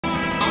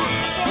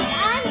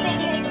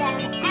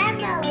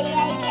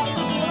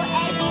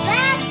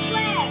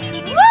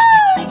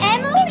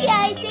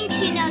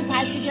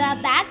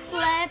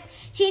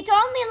She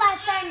told me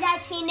last time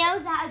that she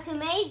knows how to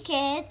make it.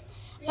 Yes,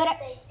 But I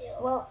do.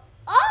 Well,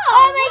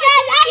 oh my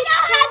God, I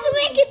know how to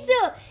make it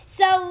too.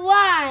 So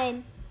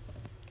 1,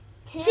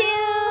 2,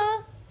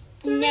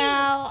 3.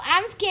 no,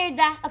 I'm scared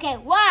that. Okay,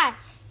 1,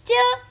 2,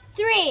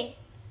 3.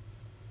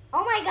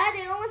 Oh my God,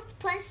 I almost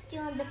punched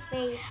you in the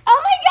face.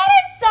 Oh my God,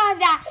 I saw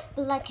that.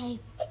 But like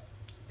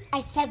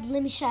I said,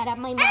 let me shut up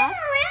my mouth. Emily,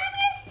 I'm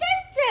your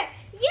sister.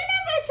 You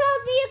never told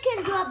me you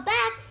can do a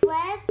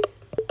backflip.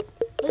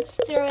 Let's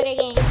throw it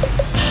again.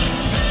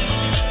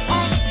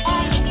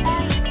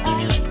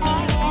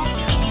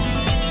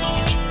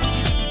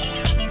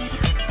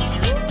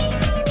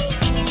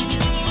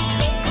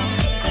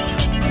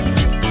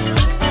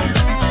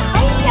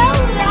 I know,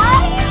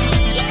 right?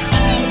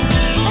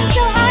 I'm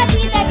so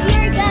happy that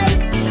you're guys.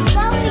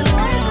 So your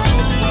butt is kind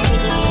of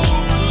getting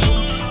messy.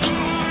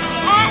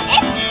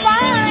 It's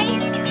fine.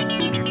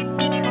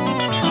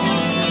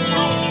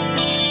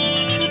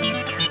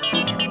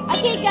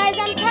 Okay, guys,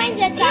 I'm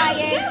kinda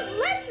tired. Girls,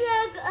 let's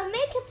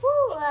make a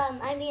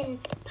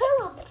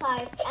pillow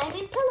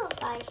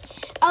fight.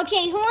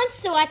 Okay, who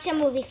wants to watch a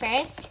movie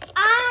first?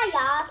 Ah,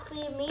 yes,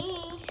 me.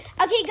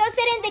 Okay, go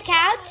sit in the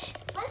couch.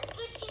 Let's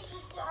get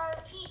into our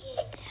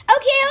PJs.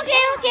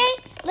 Okay.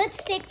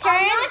 Let's take I'm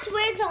turns. not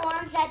wear the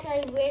ones that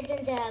I wear in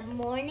the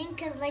morning,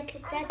 because like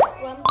that's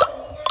grumpy.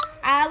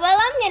 Well,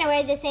 I'm gonna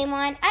wear the same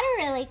one. I don't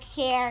really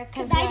care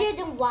Because I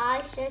didn't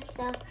wash it,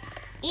 so.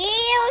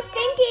 Ew,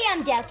 stinky.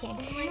 I'm joking.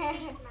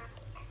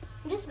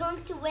 I'm just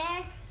going to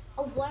wear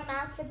a warm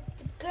outfit.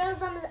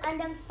 Girls,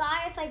 and I'm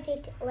sorry if I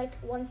take like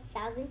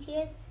 1,000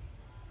 tears.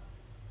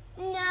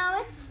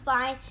 No, it's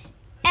fine.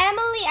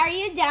 Emily, are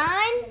you I'm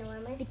done? gonna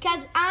wear my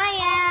Because I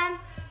am.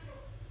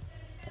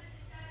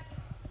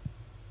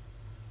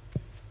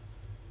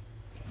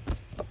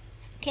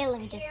 Okay,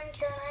 let me just. I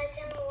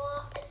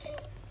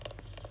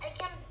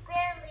can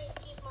barely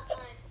keep my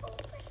eyes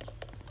open.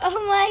 Oh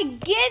my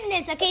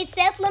goodness. Okay,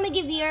 Seth, let me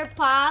give you your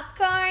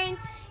popcorn.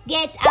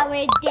 Get our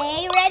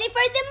day ready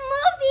for the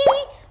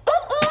movie.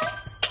 Ooh.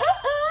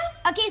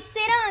 Okay,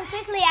 sit on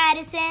quickly,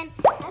 Addison.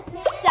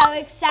 So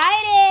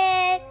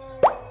excited.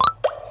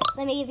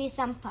 Let me give you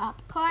some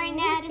popcorn,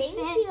 Addison.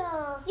 Thank you.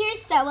 You're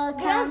so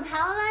welcome. Girls,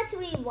 how about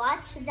we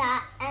watch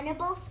that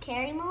Annabelle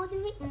scary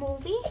movie?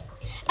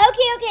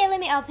 Okay, let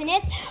me open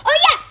it. Oh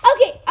yeah,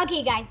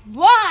 okay, guys.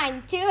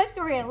 1, 2,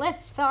 3,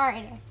 let's start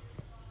it.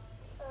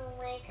 Oh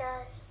my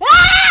gosh.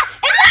 Ah!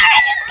 It's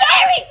already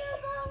scary!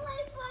 All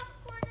my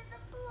popcorn on the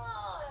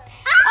floor.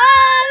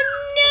 Oh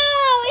no,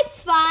 it's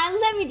fine.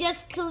 Let me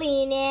just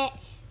clean it.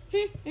 Oh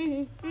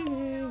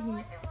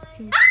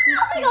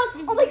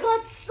my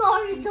god,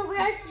 sorry, so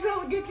I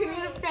threw it in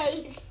your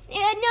face.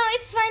 Yeah, no,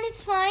 it's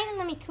fine.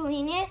 Let me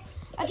clean it.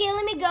 Okay,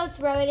 let me go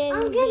throw it in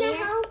I'm gonna here.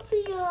 help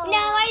you.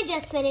 No, I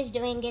just finished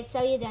doing it,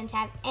 so you don't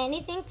have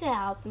anything to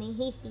help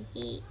me.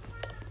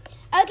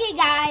 Okay,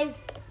 guys.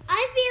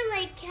 I feel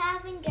like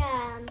having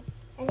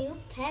a new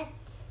pet.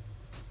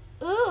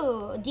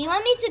 Ooh, do you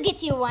want me to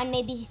get you one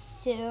maybe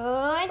soon?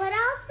 But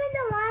I'll spend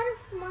a lot of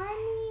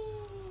money.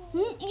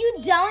 You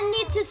don't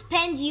need to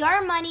spend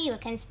your money. You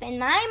can spend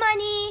my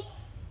money.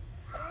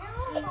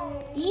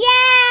 No.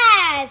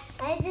 Yes!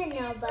 I didn't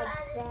know about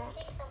Addison, that.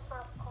 take some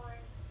popcorn.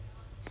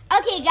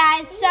 Okay,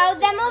 guys, so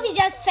the movie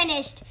just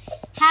finished.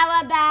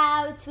 How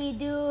about we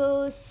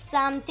do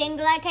something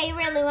like I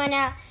really want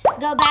to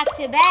go back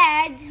to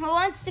bed? Who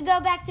wants to go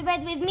back to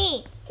bed with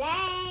me?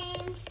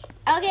 Same.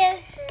 Okay.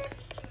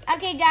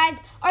 Okay, guys.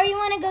 Or you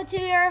want to go to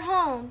your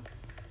home?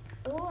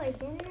 Oh, I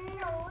didn't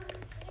know. No,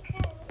 we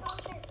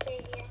can stay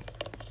here.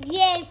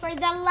 Yay, for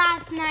the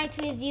last night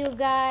with you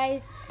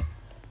guys.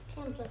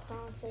 I'm just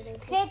going to say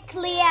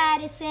Quickly,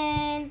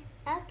 Addison.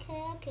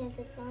 Okay, I can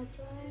just go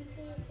to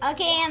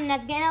Okay, I'm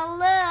not gonna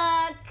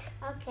look.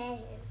 Okay, here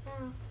we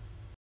go.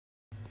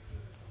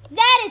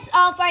 That is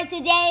all for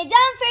today.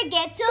 Don't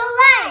forget to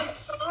like,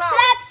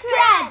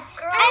 subscribe,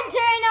 and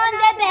turn on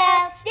the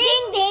bell.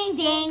 Ding, ding,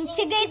 ding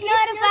to get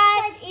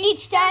notified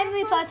each time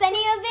we post a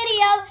new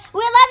video.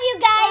 We love you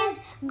guys.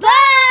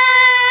 Bye.